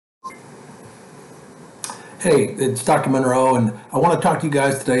Hey, it's Dr. Monroe, and I want to talk to you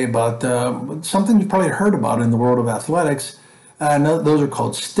guys today about something you've probably heard about in the world of athletics. Those are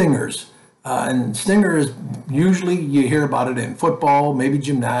called stingers. And stingers, usually you hear about it in football, maybe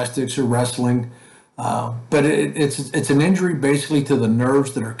gymnastics or wrestling, but it's an injury basically to the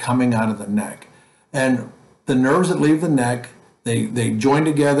nerves that are coming out of the neck. And the nerves that leave the neck, they join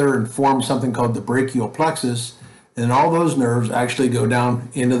together and form something called the brachial plexus. And all those nerves actually go down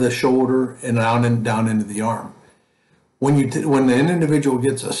into the shoulder and down into the arm. When an individual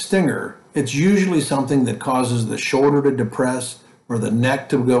gets a stinger, it's usually something that causes the shoulder to depress or the neck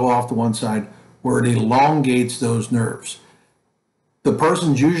to go off to one side, where it elongates those nerves. The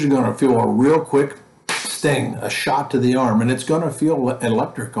person's usually going to feel a real quick sting, a shot to the arm, and it's going to feel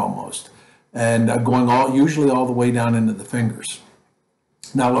electric almost, and usually all the way down into the fingers.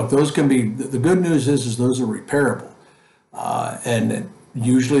 Now, look, those can be, the good news is those are repairable.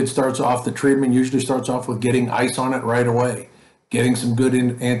 Usually it starts off, the treatment usually starts off with getting ice on it right away, getting some good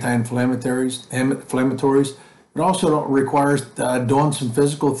anti-inflammatories. It also requires doing some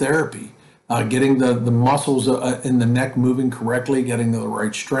physical therapy, getting the muscles in the neck moving correctly, getting the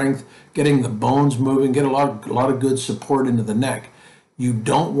right strength, getting the bones moving, get a lot of good support into the neck. You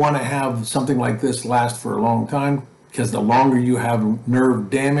don't want to have something like this last for a long time, because the longer you have nerve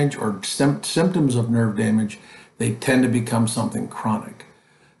damage or symptoms of nerve damage, they tend to become something chronic.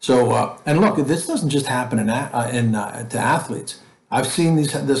 So, and look, this doesn't just happen to athletes. I've seen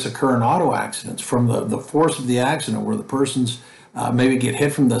this occur in auto accidents from the force of the accident, where the person's maybe get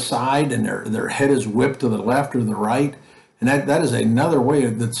hit from the side and their head is whipped to the left or the right. And that is another way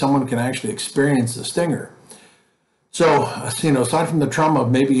that someone can actually experience the stinger. So, aside from the trauma of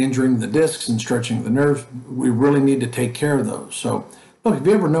maybe injuring the discs and stretching the nerves, we really need to take care of those. So, look, if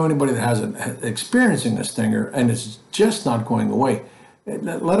you ever know anybody that has experiencing a stinger and it's just not going away,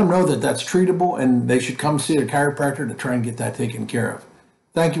 let them know that that's treatable and they should come see a chiropractor to try and get that taken care of.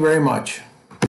 Thank you very much.